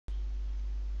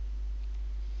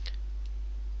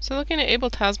So looking at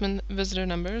Abel Tasman visitor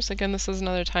numbers, again this is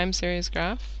another time series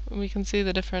graph. We can see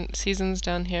the different seasons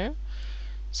down here,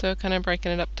 so kind of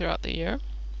breaking it up throughout the year.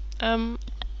 So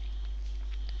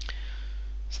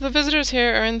the visitors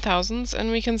here are in thousands, and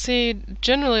we can see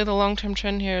generally the long-term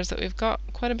trend here is that we've got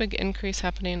quite a big increase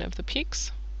happening of the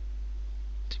peaks.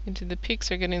 So you can see the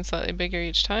peaks are getting slightly bigger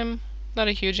each time, not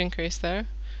a huge increase there,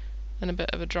 and a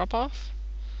bit of a drop-off.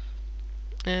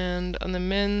 And on the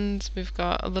mins, we've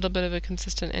got a little bit of a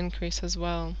consistent increase as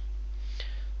well.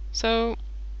 So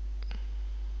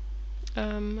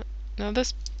now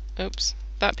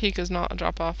that peak is not a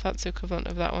drop-off. That's the equivalent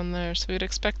of that one there. So we'd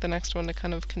expect the next one to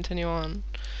kind of continue on.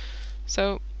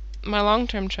 So my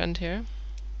long-term trend here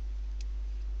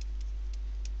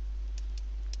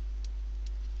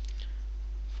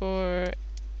for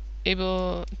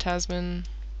Abel Tasman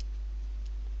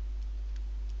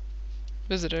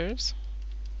visitors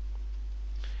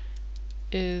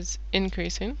is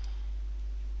increasing.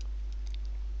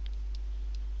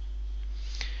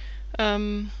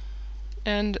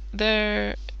 And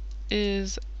there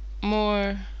is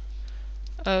more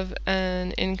of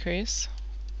an increase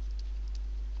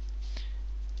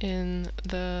in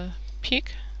the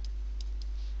peak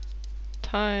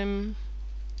time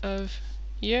of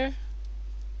year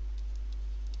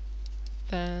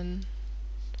than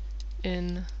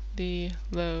in the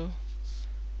low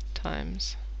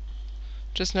times.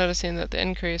 Just noticing that the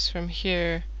increase from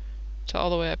here to all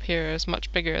the way up here is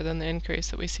much bigger than the increase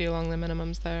that we see along the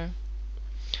minimums there.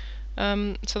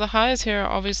 So the highs here are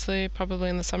obviously probably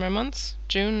in the summer months,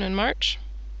 June and March,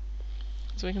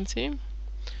 as we can see.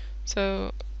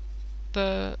 So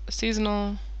the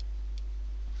seasonal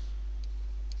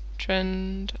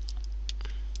trend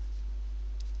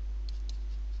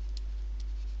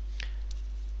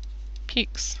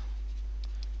peaks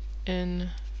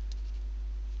in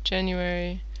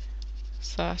January/March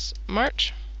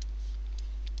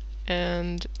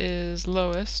and is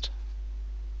lowest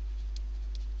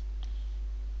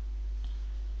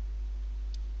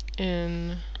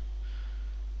in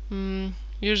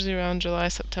usually around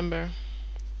July/September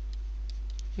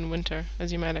in winter,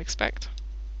 as you might expect.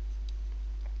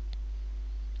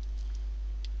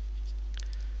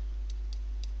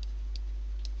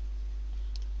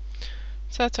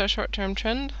 So that's our short-term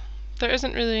trend. There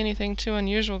isn't really anything too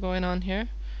unusual going on here.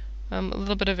 A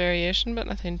little bit of variation, but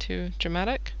nothing too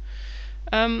dramatic.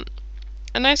 A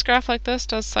nice graph like this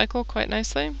does cycle quite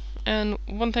nicely. And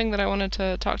one thing that I wanted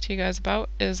to talk to you guys about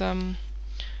is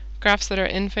graphs that are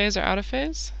in phase or out of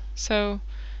phase. So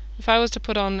if I was to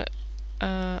put on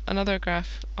another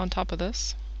graph on top of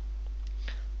this,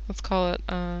 let's call it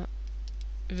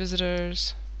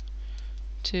visitors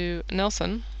to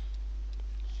Nelson,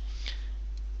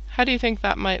 how do you think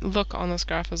that might look on this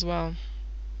graph as well?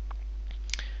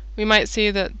 We might see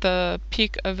that the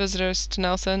peak of visitors to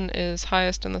Nelson is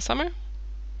highest in the summer,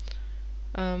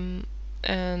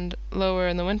 and lower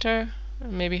in the winter,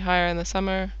 maybe higher in the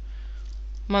summer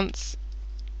months,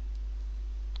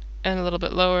 and a little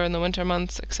bit lower in the winter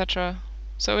months, etc.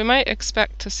 So we might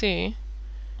expect to see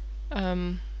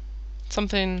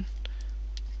something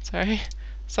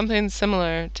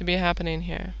similar to be happening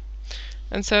here.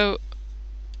 And so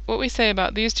what we say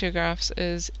about these two graphs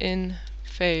is in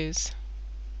phase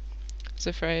as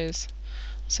a phrase.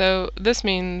 So this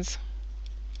means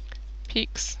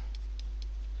peaks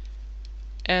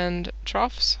and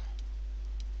troughs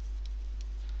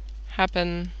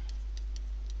happen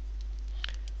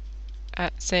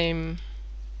at same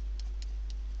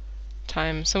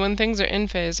time. So when things are in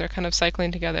phase, they're kind of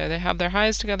cycling together. They have their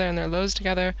highs together and their lows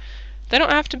together. They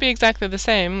don't have to be exactly the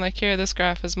same. Like here, this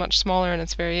graph is much smaller in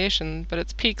its variation, but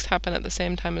its peaks happen at the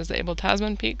same time as the Abel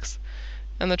Tasman peaks,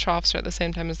 and the troughs are at the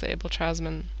same time as the Abel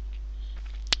Tasman.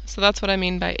 So that's what I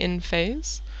mean by in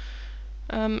phase.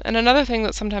 And another thing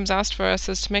that's sometimes asked for us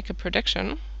is to make a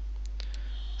prediction.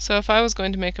 So if I was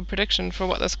going to make a prediction for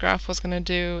what this graph was going to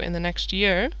do in the next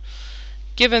year,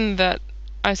 given that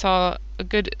I saw a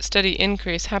good steady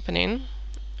increase happening,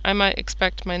 I might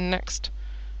expect my next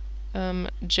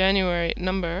January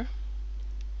number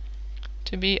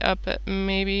to be up at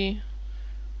maybe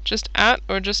just at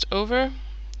or just over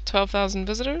 12,000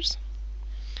 visitors.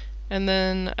 And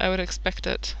then I would expect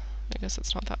it, I guess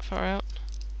it's not that far out,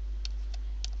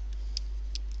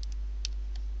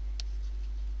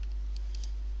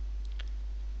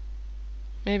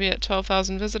 maybe at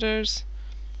 12,000 visitors,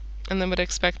 and then would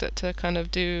expect it to kind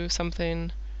of do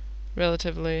something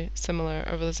relatively similar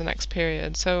over the next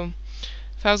period. So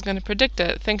if I was going to predict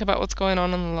it, think about what's going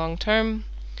on in the long term.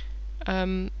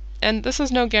 And this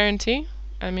is no guarantee.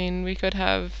 I mean, we could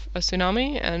have a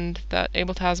tsunami and that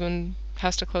Abel Tasman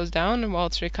has to close down while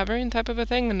it's recovering type of a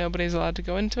thing, and nobody's allowed to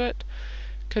go into it.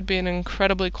 Could be an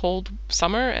incredibly cold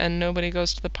summer and nobody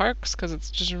goes to the parks because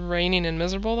it's just raining and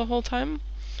miserable the whole time.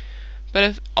 But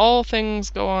if all things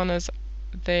go on as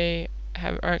they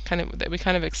are that we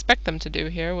kind of expect them to do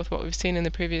here with what we've seen in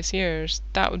the previous years,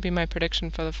 that would be my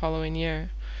prediction for the following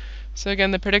year. So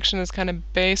again, the prediction is kind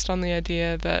of based on the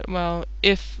idea that, well,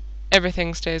 if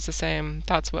everything stays the same,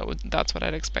 that's what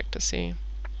I'd expect to see.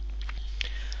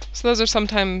 So those are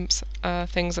sometimes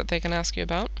things that they can ask you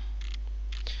about.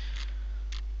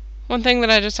 One thing that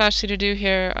I just asked you to do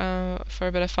here for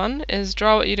a bit of fun is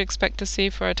draw what you'd expect to see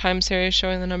for a time series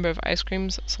showing the number of ice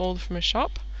creams sold from a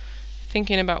shop.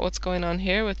 Thinking about what's going on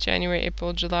here with January,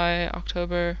 April, July,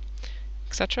 October,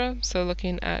 etc. So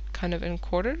looking at kind of in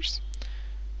quarters.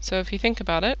 So if you think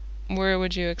about it, where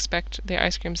would you expect the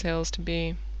ice cream sales to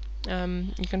be?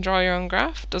 You can draw your own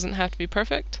graph, doesn't have to be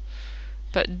perfect,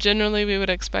 but generally we would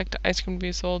expect ice cream to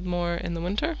be sold more in the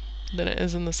winter than it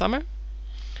is in the summer.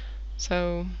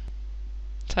 So,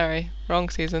 sorry, wrong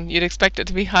season. You'd expect it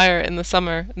to be higher in the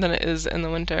summer than it is in the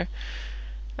winter.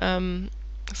 So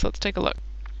let's take a look.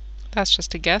 That's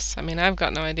just a guess. I mean, I've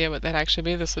got no idea what that'd actually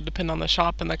be. This would depend on the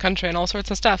shop and the country and all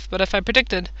sorts of stuff. But if I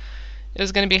predicted it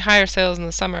was going to be higher sales in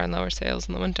the summer and lower sales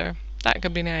in the winter, that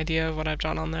could be an idea of what I've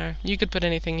drawn on there. You could put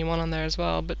anything you want on there as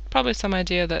well, but probably some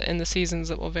idea that in the seasons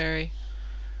it will vary.